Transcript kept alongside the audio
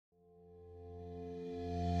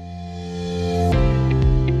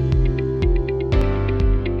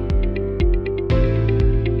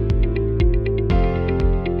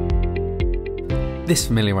This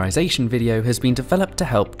familiarisation video has been developed to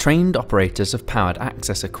help trained operators of powered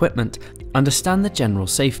access equipment understand the general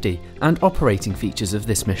safety and operating features of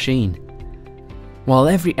this machine. While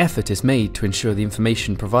every effort is made to ensure the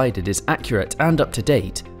information provided is accurate and up to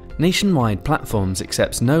date, Nationwide Platforms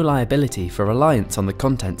accepts no liability for reliance on the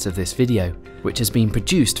contents of this video, which has been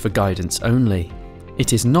produced for guidance only.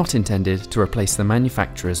 It is not intended to replace the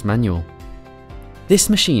manufacturer's manual. This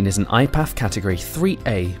machine is an IPAF Category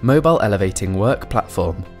 3A Mobile Elevating Work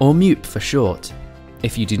Platform, or MEWP for short.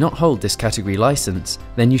 If you do not hold this category license,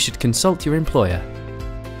 then you should consult your employer.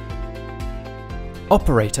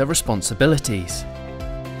 Operator responsibilities.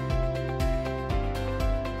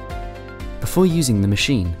 Before using the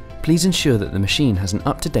machine, please ensure that the machine has an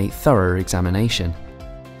up-to-date thorough examination.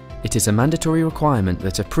 It is a mandatory requirement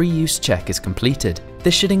that a pre-use check is completed.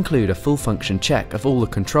 This should include a full function check of all the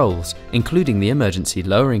controls, including the emergency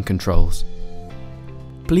lowering controls.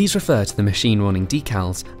 Please refer to the machine warning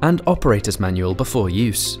decals and operator's manual before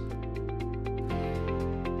use.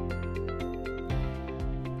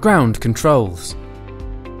 Ground controls.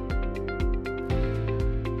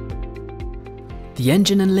 The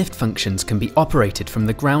engine and lift functions can be operated from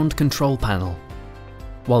the ground control panel,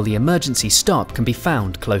 while the emergency stop can be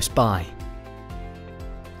found close by.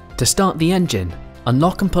 To start the engine,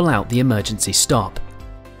 unlock and pull out the emergency stop,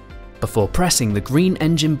 before pressing the green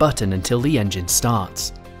engine button until the engine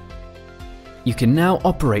starts. You can now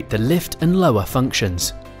operate the lift and lower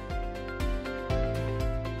functions.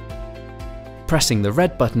 Pressing the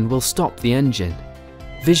red button will stop the engine.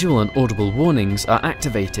 Visual and audible warnings are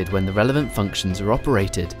activated when the relevant functions are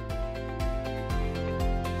operated.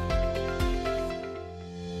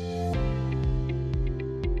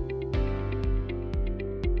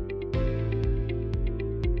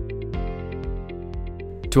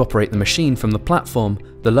 To operate the machine from the platform,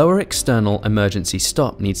 the lower external emergency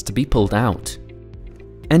stop needs to be pulled out.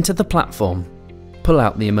 Enter the platform, pull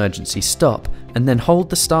out the emergency stop, and then hold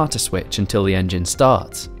the starter switch until the engine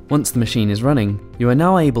starts. Once the machine is running, you are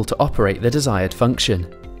now able to operate the desired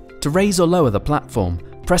function. To raise or lower the platform,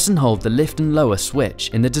 press and hold the lift and lower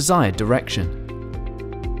switch in the desired direction.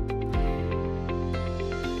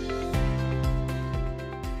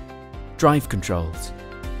 Drive controls.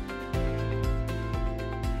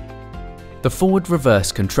 The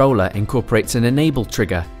forward-reverse controller incorporates an enable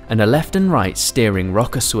trigger and a left and right steering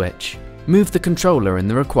rocker switch. Move the controller in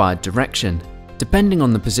the required direction. Depending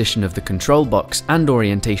on the position of the control box and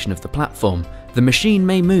orientation of the platform, the machine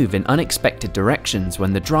may move in unexpected directions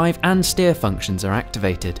when the drive and steer functions are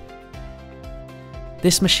activated.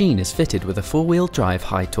 This machine is fitted with a four-wheel drive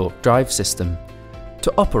high-torque drive system.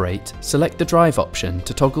 To operate, select the drive option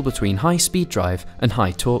to toggle between high-speed drive and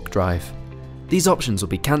high-torque drive. These options will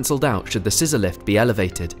be cancelled out should the scissor lift be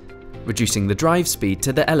elevated, reducing the drive speed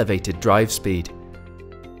to the elevated drive speed.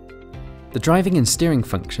 The driving and steering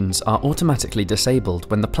functions are automatically disabled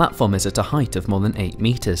when the platform is at a height of more than 8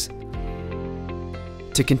 meters.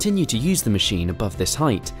 To continue to use the machine above this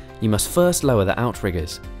height, you must first lower the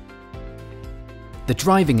outriggers. The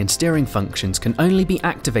driving and steering functions can only be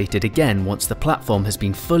activated again once the platform has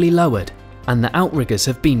been fully lowered and the outriggers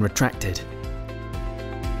have been retracted.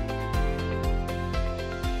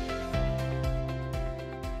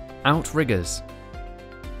 Outriggers.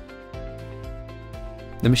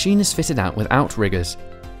 The machine is fitted out with outriggers.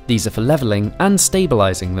 These are for levelling and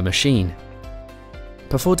stabilising the machine.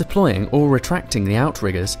 Before deploying or retracting the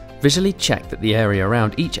outriggers, visually check that the area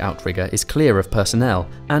around each outrigger is clear of personnel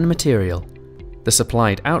and material. The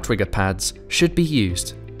supplied outrigger pads should be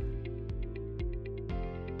used.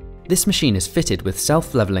 This machine is fitted with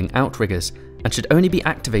self-levelling outriggers and should only be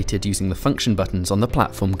activated using the function buttons on the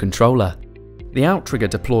platform controller. The outrigger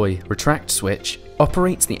deploy retract switch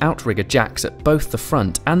operates the outrigger jacks at both the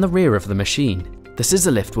front and the rear of the machine. The scissor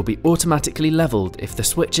lift will be automatically levelled if the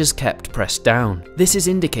switch is kept pressed down. This is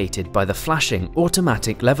indicated by the flashing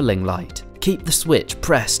automatic levelling light. Keep the switch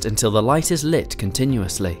pressed until the light is lit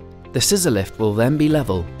continuously. The scissor lift will then be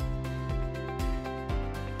level.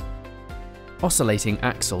 Oscillating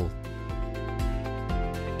axle.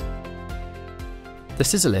 The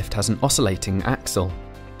scissor lift has an oscillating axle.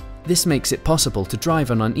 This makes it possible to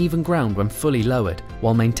drive on uneven ground when fully lowered,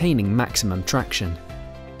 while maintaining maximum traction.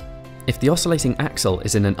 If the oscillating axle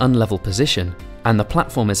is in an unlevel position, and the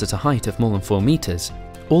platform is at a height of more than 4 meters,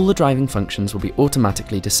 all the driving functions will be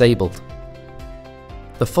automatically disabled.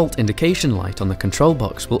 The fault indication light on the control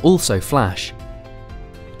box will also flash.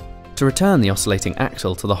 To return the oscillating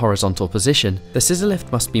axle to the horizontal position, the scissor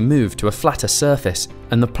lift must be moved to a flatter surface,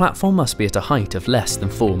 and the platform must be at a height of less than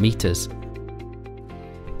 4 meters.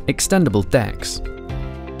 Extendable decks.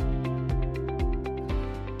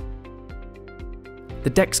 The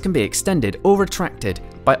decks can be extended or retracted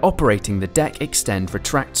by operating the Deck Extend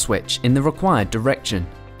Retract switch in the required direction.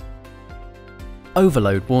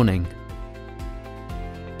 Overload warning.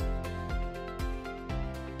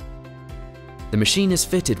 The machine is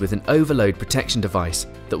fitted with an overload protection device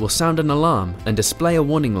that will sound an alarm and display a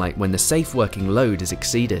warning light when the safe working load is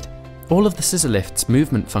exceeded. All of the scissor lift's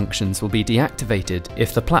movement functions will be deactivated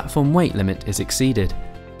if the platform weight limit is exceeded.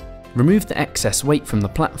 Remove the excess weight from the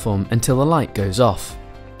platform until the light goes off.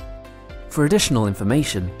 For additional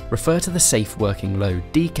information, refer to the Safe Working Load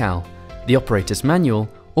decal, the operator's manual,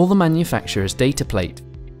 or the manufacturer's data plate.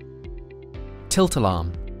 Tilt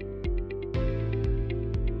alarm.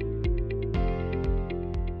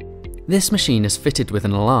 This machine is fitted with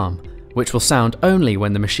an alarm, which will sound only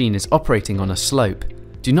when the machine is operating on a slope.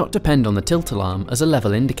 Do not depend on the tilt alarm as a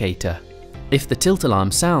level indicator. If the tilt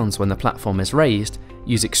alarm sounds when the platform is raised,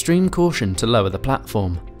 use extreme caution to lower the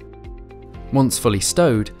platform. Once fully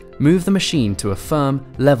stowed, move the machine to a firm,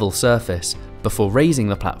 level surface before raising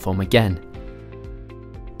the platform again.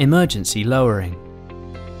 Emergency lowering.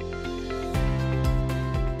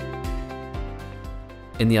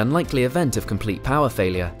 In the unlikely event of complete power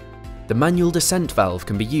failure, the manual descent valve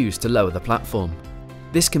can be used to lower the platform.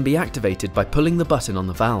 This can be activated by pulling the button on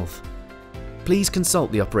the valve. Please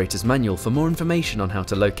consult the operator's manual for more information on how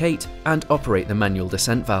to locate and operate the manual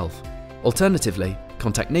descent valve. Alternatively,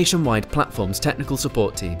 contact Nationwide Platform's technical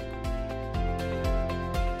support team.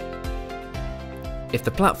 If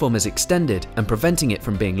the platform is extended and preventing it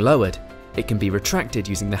from being lowered, it can be retracted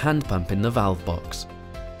using the hand pump in the valve box.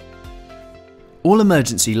 All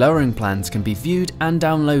emergency lowering plans can be viewed and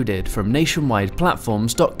downloaded from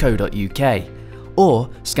nationwideplatforms.co.uk or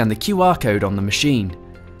scan the QR code on the machine.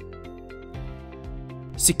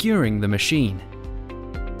 Securing the machine.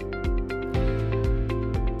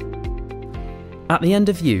 At the end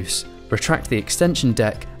of use, retract the extension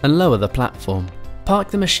deck and lower the platform. Park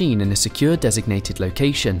the machine in a secure designated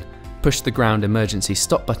location. Push the ground emergency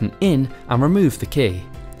stop button in and remove the key.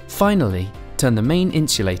 Finally, turn the main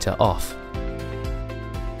insulator off.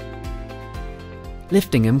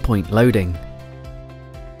 Lifting and point loading.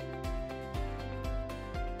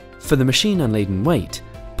 For the machine unladen weight,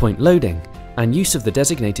 point loading, and use of the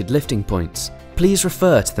designated lifting points, please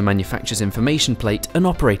refer to the manufacturer's information plate and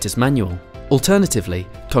operator's manual. Alternatively,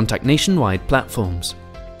 contact Nationwide Platforms.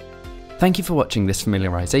 Thank you for watching this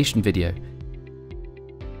familiarisation video.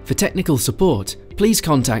 For technical support, please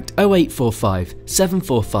contact 0845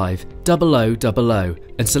 745 0000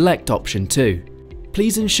 and select option 2.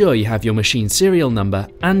 Please ensure you have your machine serial number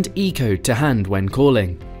and E-code to hand when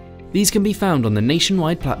calling. These can be found on the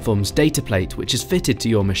Nationwide Platforms data plate which is fitted to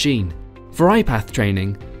your machine. For IPAF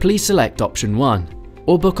training, please select option 1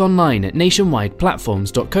 or book online at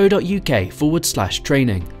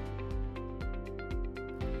nationwideplatforms.co.uk/training.